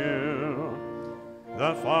acknowledge you.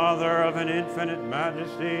 The Father of an infinite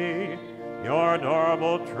majesty, your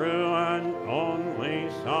adorable, true, and only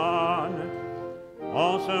Son,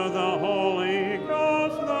 also the Holy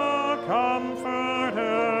Ghost, the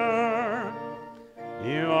Comforter.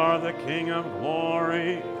 You are the King of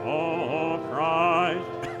glory, O Christ.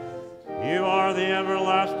 You are the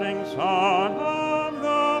everlasting Son of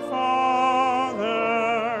the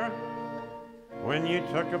Father. When you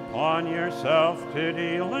took upon yourself to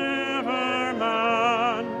deliver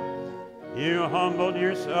man, you humbled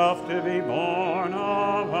yourself to be born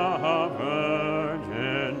of a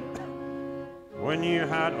virgin. When you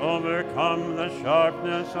had overcome the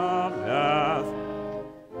sharpness of death,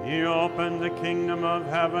 you opened the kingdom of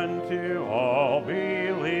heaven to all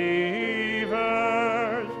believers.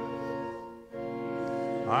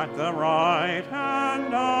 At the right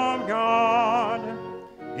hand of God,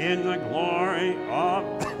 in the glory of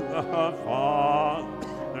the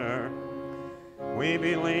Father, we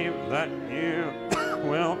believe that you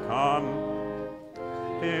will come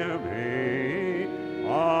to be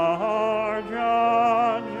our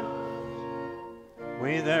judge.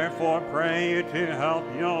 We therefore pray you to help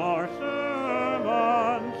your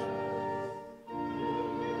servants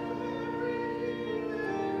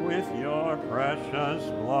with your precious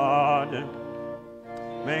blood.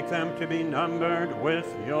 Make them to be numbered with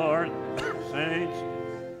your saints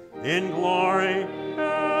in glory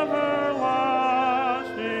everlasting.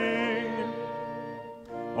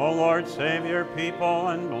 O Lord, save your people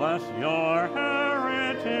and bless your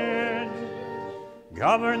heritage.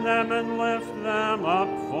 Govern them and lift them up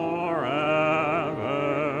forever.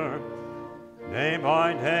 Day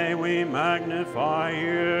by day we magnify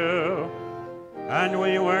you, and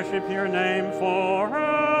we worship your name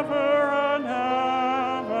forever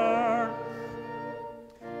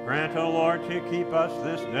Grant, O Lord, to keep us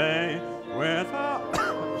this day without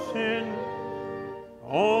sin.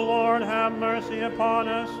 O Lord, have mercy upon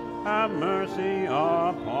us, have mercy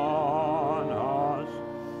upon us.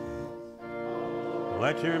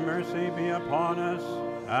 Let your mercy be upon us,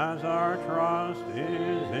 as our trust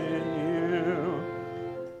is in you.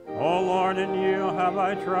 O Lord, in you have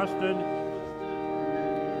I trusted.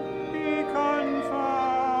 Be confounded.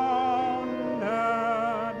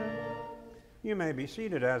 You may be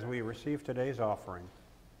seated as we receive today's offering.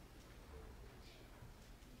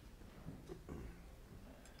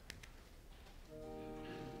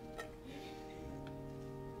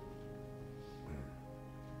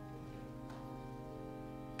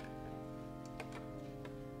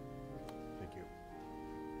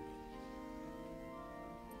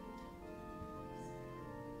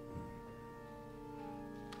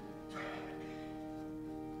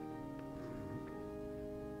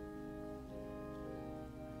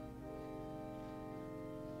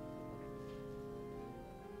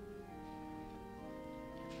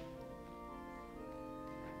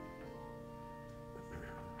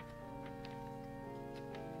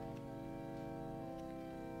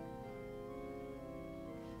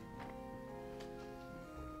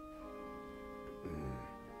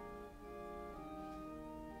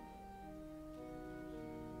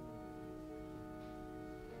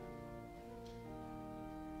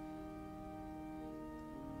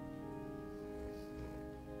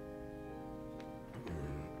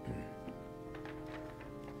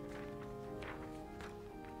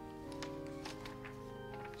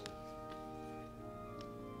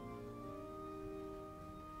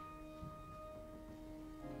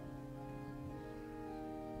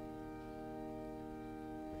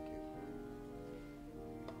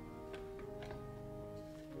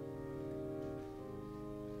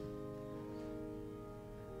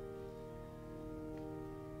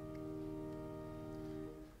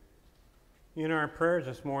 In our prayers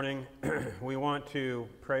this morning, we want to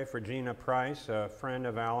pray for Gina Price, a friend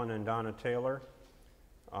of Alan and Donna Taylor.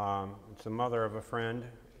 It's the mother of a friend,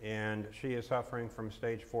 and she is suffering from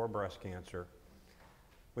stage 4 breast cancer.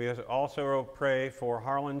 We also pray for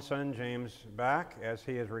Harlan's son, James Back, as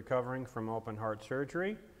he is recovering from open heart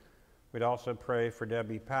surgery. We'd also pray for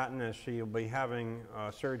Debbie Patton, as she will be having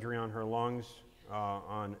surgery on her lungs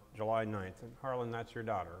on July 9th. And Harlan, that's your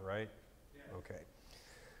daughter, right? Yeah. Okay.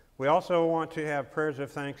 We also want to have prayers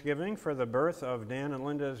of thanksgiving for the birth of Dan and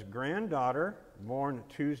Linda's granddaughter, born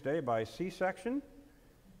Tuesday by C-section,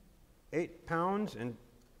 8 pounds and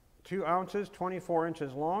 2 ounces, 24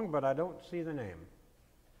 inches long, but I don't see the name.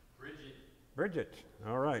 Bridget.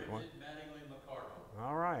 All right. Bridget Mattingly McCardle.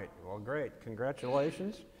 All right. Well, great.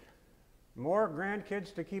 Congratulations. More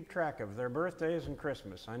grandkids to keep track of, their birthdays and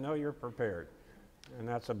Christmas. I know you're prepared, and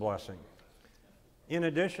that's a blessing. In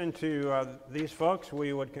addition to these folks,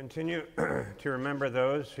 we would continue to remember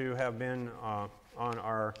those who have been on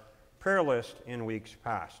our prayer list in weeks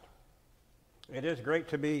past. It is great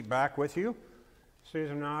to be back with you.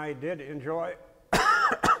 Susan and I did enjoy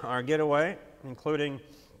our getaway, including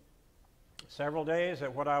several days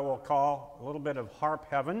at what I will call a little bit of harp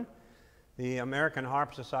heaven, the American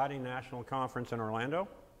Harp Society National Conference in Orlando.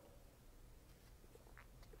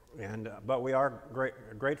 But we are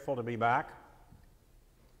grateful to be back.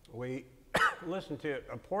 We listened to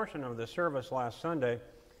a portion of the service last Sunday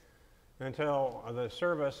until the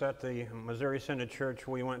service at the Missouri Synod Church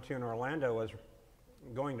we went to in Orlando was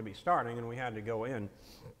going to be starting, and we had to go in.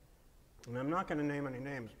 And I'm not going to name any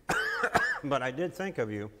names, but I did think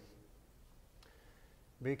of you,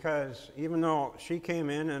 because even though she came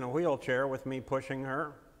in a wheelchair with me pushing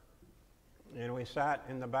her, and we sat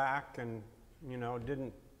in the back and,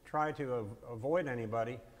 didn't try to avoid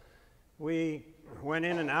anybody, we went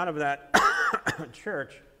in and out of that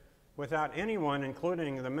church without anyone,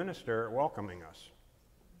 including the minister, welcoming us.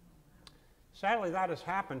 Sadly, that has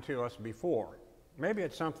happened to us before. Maybe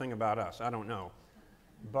it's something about us, I don't know.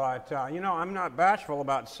 But, I'm not bashful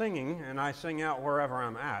about singing, and I sing out wherever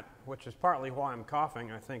I'm at, which is partly why I'm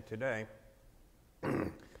coughing, I think, today.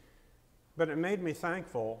 But it made me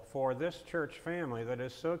thankful for this church family that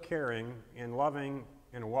is so caring and loving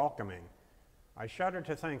and welcoming. I shudder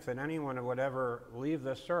to think that anyone would ever leave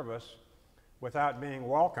this service without being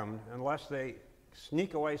welcomed, unless they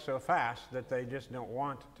sneak away so fast that they just don't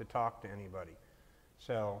want to talk to anybody.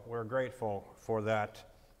 So we're grateful for that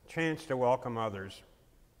chance to welcome others,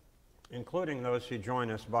 including those who join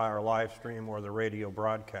us by our live stream or the radio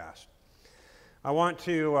broadcast. I want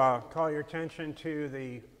to call your attention to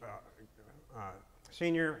the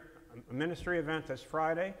senior ministry event this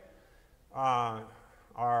Friday.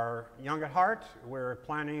 are young at heart, we're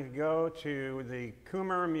planning to go to the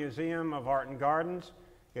Coomer Museum of Art and Gardens.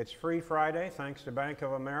 It's Free Friday, thanks to Bank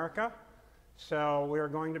of America. So we're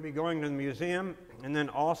going to be going to the museum, and then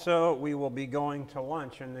also we will be going to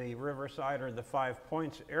lunch in the Riverside or the Five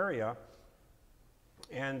Points area.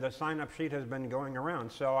 And the sign-up sheet has been going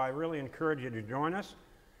around, so I really encourage you to join us.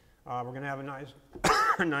 We're going to have a nice,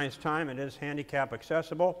 nice time. It is handicap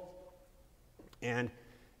accessible. And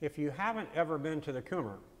if you haven't ever been to the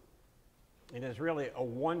Coomer, it is really a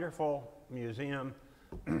wonderful museum.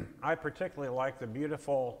 I particularly like the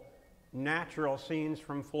beautiful natural scenes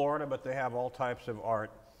from Florida, but they have all types of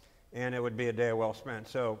art, and it would be a day well spent.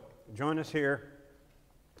 So join us here,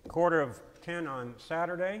 9:45 on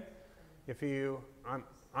Saturday. If you,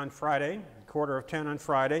 on Friday, 9:45 on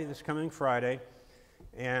Friday, this coming Friday.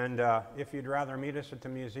 And if you'd rather meet us at the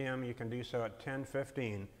museum, you can do so at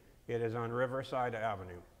 10:15. It is on Riverside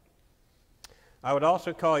Avenue. I would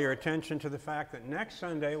also call your attention to the fact that next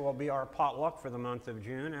Sunday will be our potluck for the month of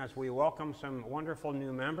June as we welcome some wonderful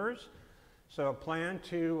new members. So plan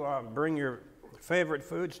to bring your favorite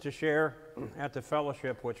foods to share at the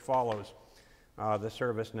fellowship which follows the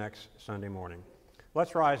service next Sunday morning.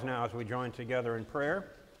 Let's rise now as we join together in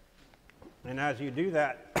prayer. And as you do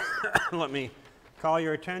that, let me call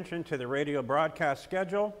your attention to the radio broadcast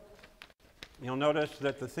schedule. You'll notice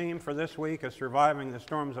that the theme for this week is Surviving the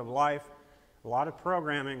Storms of Life. A lot of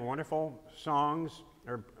programming, wonderful songs,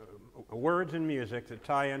 or words and music that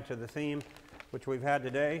tie into the theme which we've had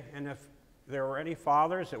today. And if there were any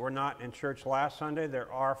fathers that were not in church last Sunday,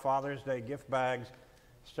 there are Father's Day gift bags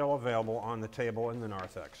still available on the table in the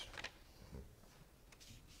narthex.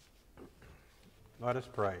 Let us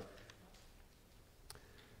pray.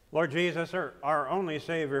 Lord Jesus, our only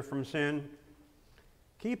Savior from sin,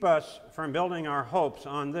 keep us from building our hopes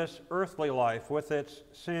on this earthly life with its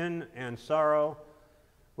sin and sorrow,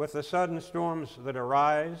 with the sudden storms that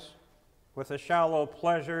arise, with the shallow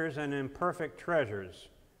pleasures and imperfect treasures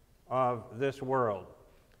of this world.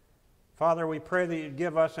 Father, we pray that you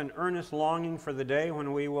give us an earnest longing for the day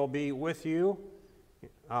when we will be with you,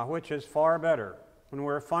 which is far better, when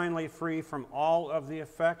we're finally free from all of the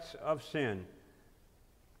effects of sin.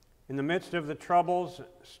 In the midst of the troubles,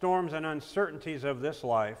 storms, and uncertainties of this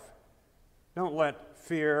life, don't let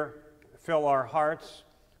fear fill our hearts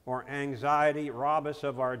or anxiety rob us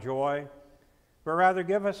of our joy, but rather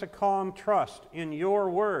give us a calm trust in your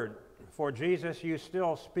word. For Jesus, you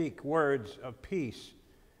still speak words of peace,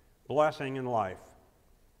 blessing, and life.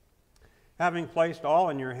 Having placed all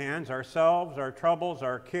in your hands, ourselves, our troubles,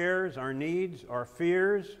 our cares, our needs, our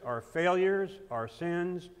fears, our failures, our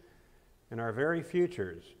sins, and our very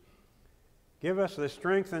futures, give us the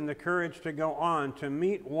strength and the courage to go on, to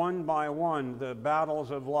meet one by one the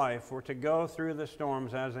battles of life, or to go through the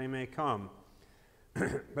storms as they may come.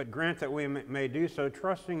 But grant that we may do so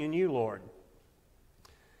trusting in you, Lord.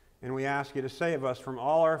 And we ask you to save us from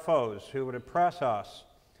all our foes who would oppress us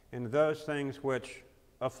in those things which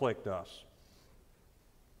afflict us.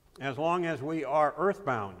 As long as we are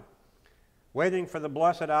earthbound, waiting for the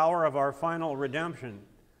blessed hour of our final redemption,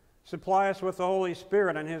 supply us with the Holy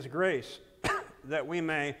Spirit and his grace, that we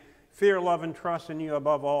may fear, love, and trust in you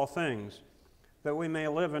above all things, that we may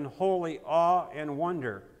live in holy awe and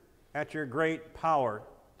wonder at your great power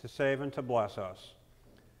to save and to bless us.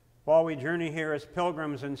 While we journey here as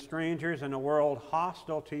pilgrims and strangers in a world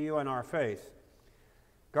hostile to you and our faith,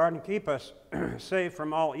 guard and keep us safe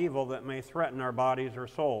from all evil that may threaten our bodies or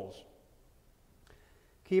souls.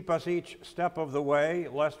 Keep us each step of the way,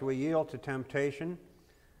 lest we yield to temptation.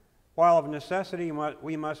 While of necessity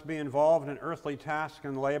we must be involved in earthly tasks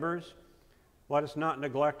and labors, let us not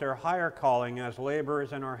neglect our higher calling as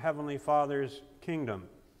laborers in our Heavenly Father's kingdom,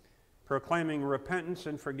 proclaiming repentance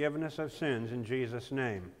and forgiveness of sins in Jesus'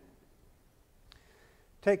 name.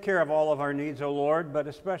 Take care of all of our needs, O Lord, but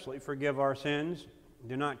especially forgive our sins.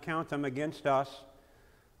 Do not count them against us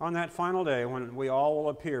on that final day when we all will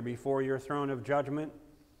appear before your throne of judgment.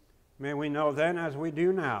 May we know then, as we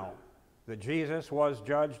do now, that Jesus was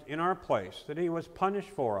judged in our place, that he was punished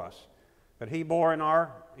for us, that he bore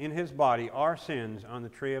in his body our sins on the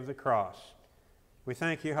tree of the cross. We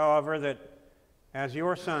thank you, however, that as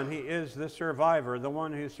your Son, he is the survivor, the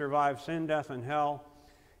one who survived sin, death, and hell,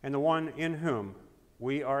 and the one in whom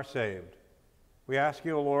we are saved. We ask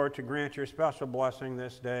you, Lord, to grant your special blessing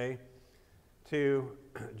this day to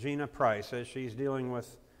Gina Price as she's dealing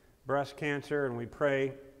with breast cancer, and we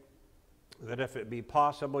pray that if it be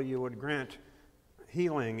possible, you would grant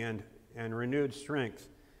healing and renewed strength.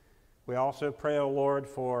 We also pray, O Lord,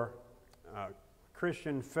 for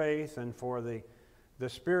Christian faith and for the the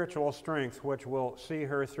spiritual strength which will see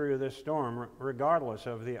her through this storm, regardless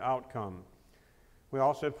of the outcome. We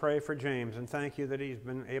also pray for James and thank you that he's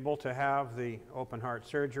been able to have the open heart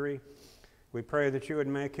surgery. We pray that you would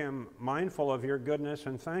make him mindful of your goodness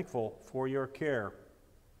and thankful for your care.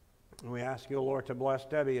 And we ask you, Lord, to bless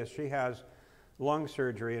Debbie as she has lung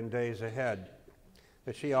surgery in days ahead,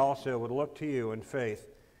 that she also would look to you in faith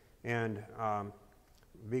and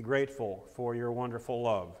be grateful for your wonderful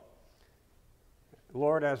love.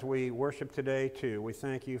 Lord, as we worship today too, we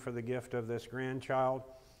thank you for the gift of this grandchild.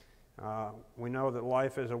 We know that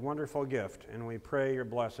life is a wonderful gift, and we pray your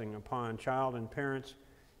blessing upon child and parents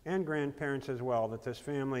and grandparents as well, that this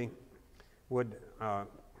family would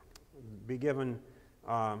be given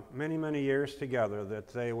many, many years together, that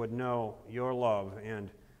they would know your love and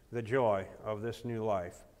the joy of this new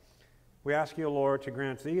life. We ask you, Lord, to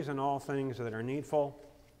grant these and all things that are needful,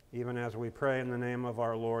 even as we pray in the name of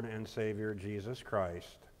our Lord and Savior, Jesus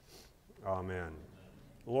Christ. Amen.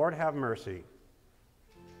 Lord, have mercy.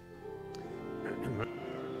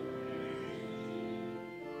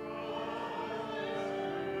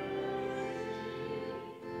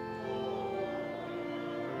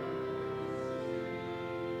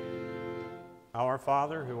 Our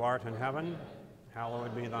Father, who art in heaven,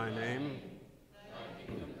 hallowed be thy name.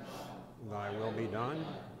 Thy will be done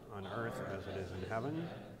on earth as it is in heaven.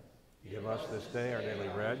 Give us this day our daily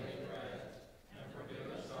bread. And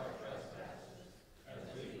forgive us our trespasses,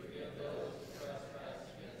 as we forgive those who trespass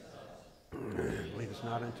against us. Lead us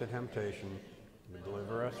not into temptation, but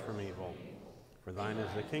deliver us from evil. For thine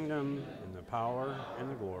is the kingdom, and the power, and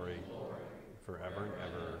the glory, forever and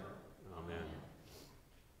ever. Amen.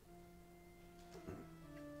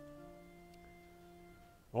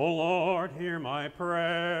 O Lord, hear my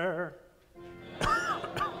prayer.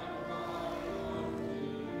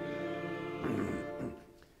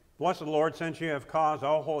 Blessed Lord, since you have caused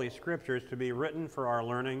all holy scriptures to be written for our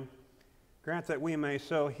learning, grant that we may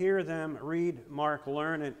so hear them, read, mark,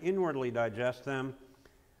 learn, and inwardly digest them,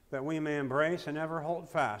 that we may embrace and ever hold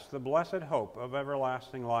fast the blessed hope of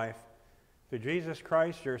everlasting life, through Jesus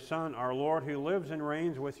Christ, your Son, our Lord, who lives and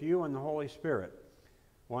reigns with you in the Holy Spirit,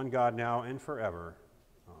 one God now and forever.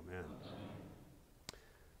 Amen.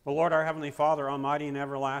 O Lord, our Heavenly Father, almighty and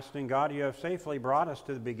everlasting God, you have safely brought us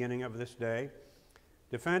to the beginning of this day.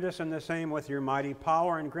 Defend us in the same with your mighty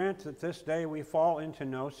power, and grant that this day we fall into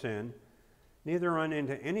no sin, neither run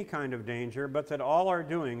into any kind of danger, but that all our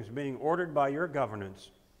doings, being ordered by your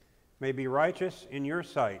governance, may be righteous in your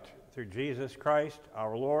sight, through Jesus Christ,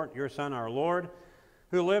 our Lord, your Son, our Lord,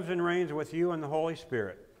 who lives and reigns with you in the Holy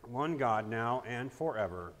Spirit, one God, now and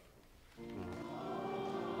forever.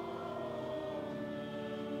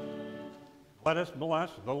 Let us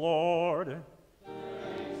bless the Lord.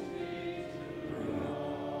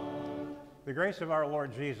 The grace of our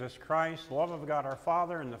Lord Jesus Christ, the love of God our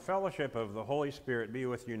Father, and the fellowship of the Holy Spirit be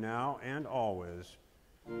with you now and always.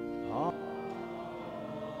 Amen.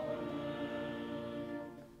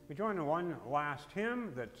 We join in one last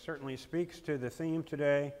hymn that certainly speaks to the theme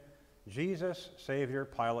today, Jesus, Savior,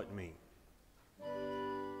 Pilot Me.